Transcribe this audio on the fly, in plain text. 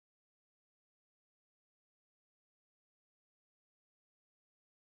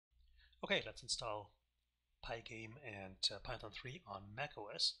Okay, let's install Pygame and Python3 on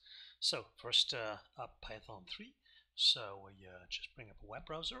macOS. So first up Python3. So we just bring up a web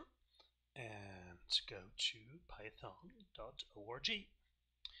browser and go to python.org.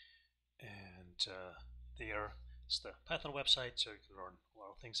 And there is the Python website, so you can learn a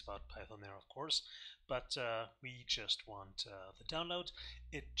lot of things about Python there, of course. But we just want the download.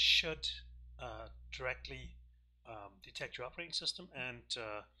 It should directly detect your operating system and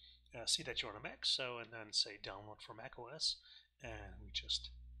see that you're on a Mac. So, and then say download for macOS, and we just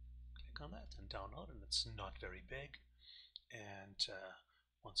click on that and download, and it's not very big. And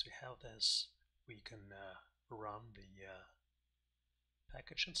once we have this, we can run the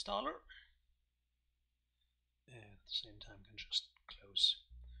package installer, and at the same time can just close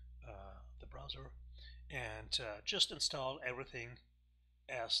the browser and just install everything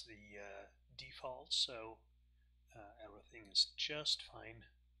as the default, so everything is just fine,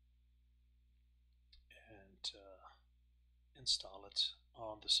 and install it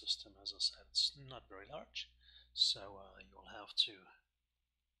on the system. As I said, it's not very large, so you'll have to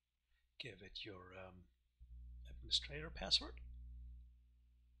give it your administrator password.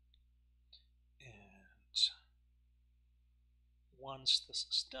 And once this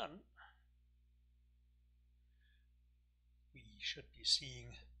is done, we should be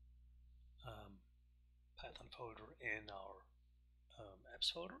seeing Python folder in our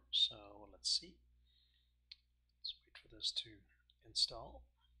apps folder. So let's see. Let's wait for this to install.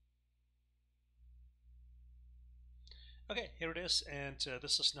 Okay, here it is, and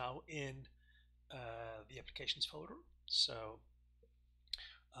this is now in the applications folder. So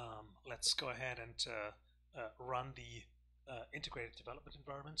let's go ahead and run the integrated development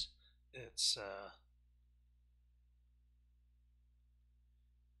environment. It's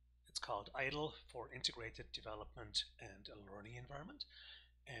called idle for integrated development and a learning environment,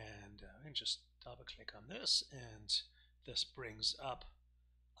 and just double click on this, and this brings up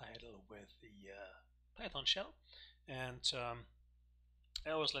idle with the Python shell. And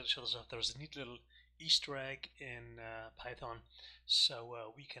I always like to show this off. There's a neat little Easter egg in Python,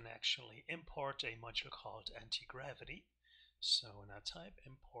 so we can actually import a module called anti-gravity. So when I type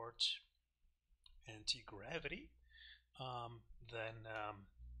import anti-gravity, then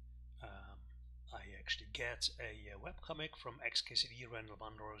I actually get a webcomic from XKCD, Randall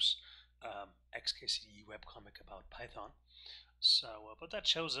Munro's XKCD webcomic about Python. So, but that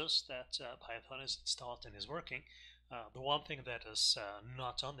shows us that Python is installed and is working. The one thing that is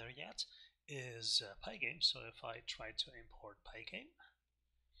not on there yet is Pygame. So if I try to import Pygame,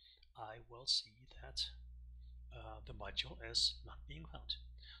 I will see that the module is not being found.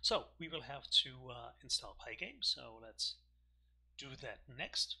 So we will have to install Pygame. So let's do that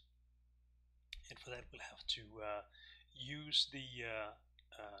next. And for that, we'll have to use the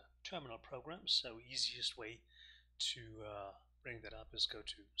terminal program. So easiest way to bring that up is go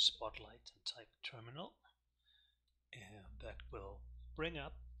to Spotlight and type terminal, and that will bring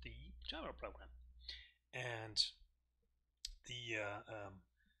up the terminal program. And the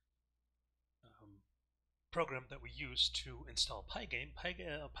program that we use to install Pygame,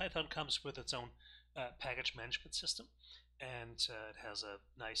 Python comes with its own package management system, and it has a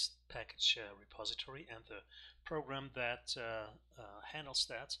nice package repository, and the program that handles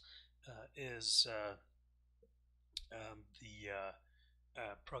that is the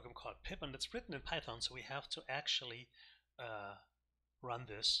program called pip, and it's written in Python, so we have to actually run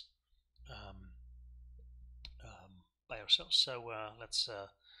this by ourselves. So let's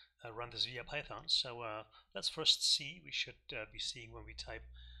run this via Python. So let's first see. We should be seeing when we type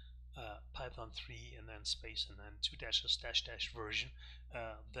Python3 and then space and then 2 dashes dash version,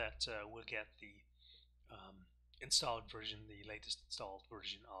 that will get the installed version, the latest installed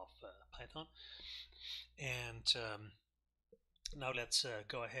version of Python. And now let's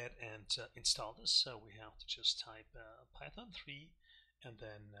go ahead and install this. So we have to just type Python3, and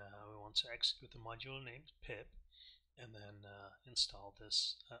then we want to execute the module named pip, and then install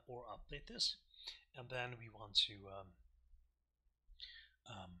this or update this. And then we want to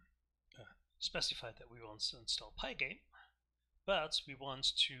specify that we want to install Pygame, but we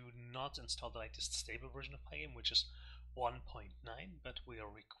want to not install the latest stable version of Pygame, which is 1.9, but we are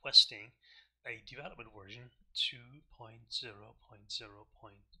requesting a development version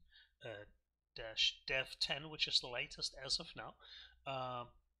 2.0.0.-dev10, which is the latest as of now.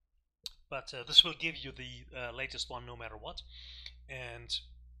 But this will give you the latest one no matter what. And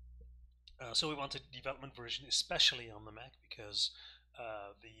so we want a development version, especially on the Mac, because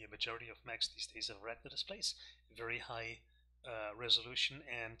the majority of Macs these days have retina displays, very high resolution,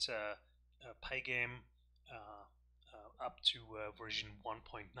 and Pygame up to version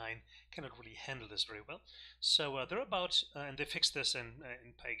 1.9 cannot really handle this very well. So they're about, and they fixed this in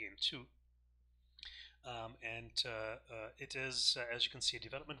Pygame 2. It is, as you can see, a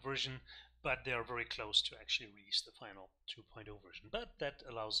development version, but they are very close to actually release the final 2.0 version. But that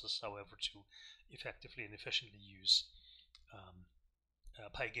allows us, however, to effectively and efficiently use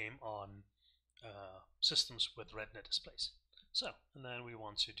Pygame on systems with RedNet displays. So, and then we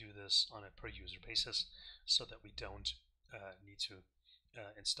want to do this on a per user basis so that we don't need to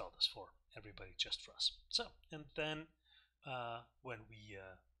install this for everybody, just for us. So, and then when we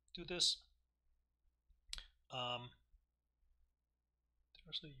do this,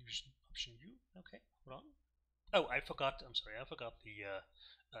 there's the option U. Okay, hold on. Oh, I forgot. I'm sorry. I forgot the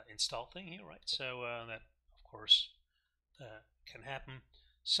install thing here, right? So that, of course, can happen.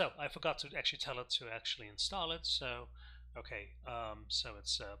 So I forgot to actually tell it to actually install it. So okay, so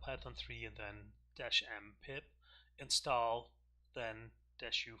it's Python3 and then -m pip install, then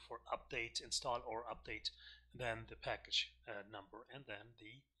 -u for update, install or update, then the package number, and then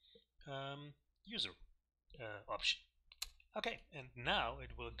the user option. Okay, and now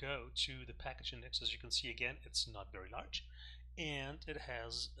it will go to the package index. As you can see, again, it's not very large, and it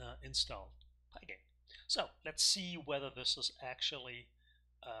has installed Pygame. So let's see whether this is actually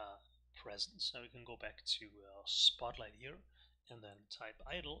present. So we can go back to Spotlight here and then type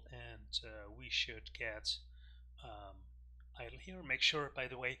idle, and we should get idle here. Make sure, by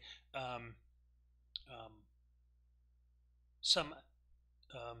the way, some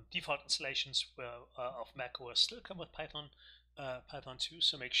default installations of macOS still come with Python3,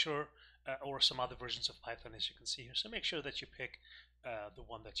 so make sure, or some other versions of Python, as you can see here. So make sure that you pick the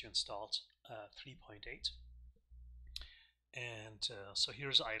one that you installed, 3.8. And so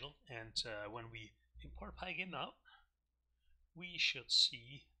here's idle, and when we import Pygame now, we should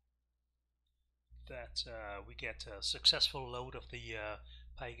see that we get a successful load of the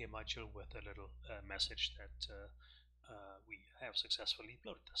Pygame module with a little message that we have successfully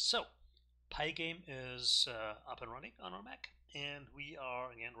loaded this. So Pygame is up and running on our Mac, and we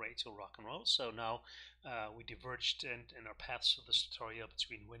are again ready to rock and roll. So now we diverged in our paths of this tutorial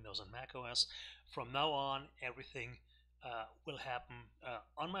between Windows and macOS. From now on, everything will happen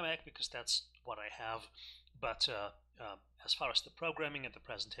on my Mac because that's what I have. But as far as the programming and the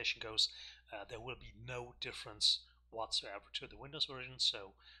presentation goes, there will be no difference whatsoever to the Windows version.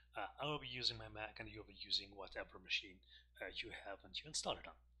 So I will be using my Mac, and you'll be using whatever machine you have and you install it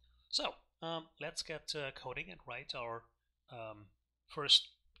on. So let's get coding and write our first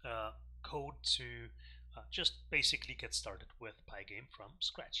code to just basically get started with Pygame from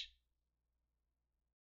scratch.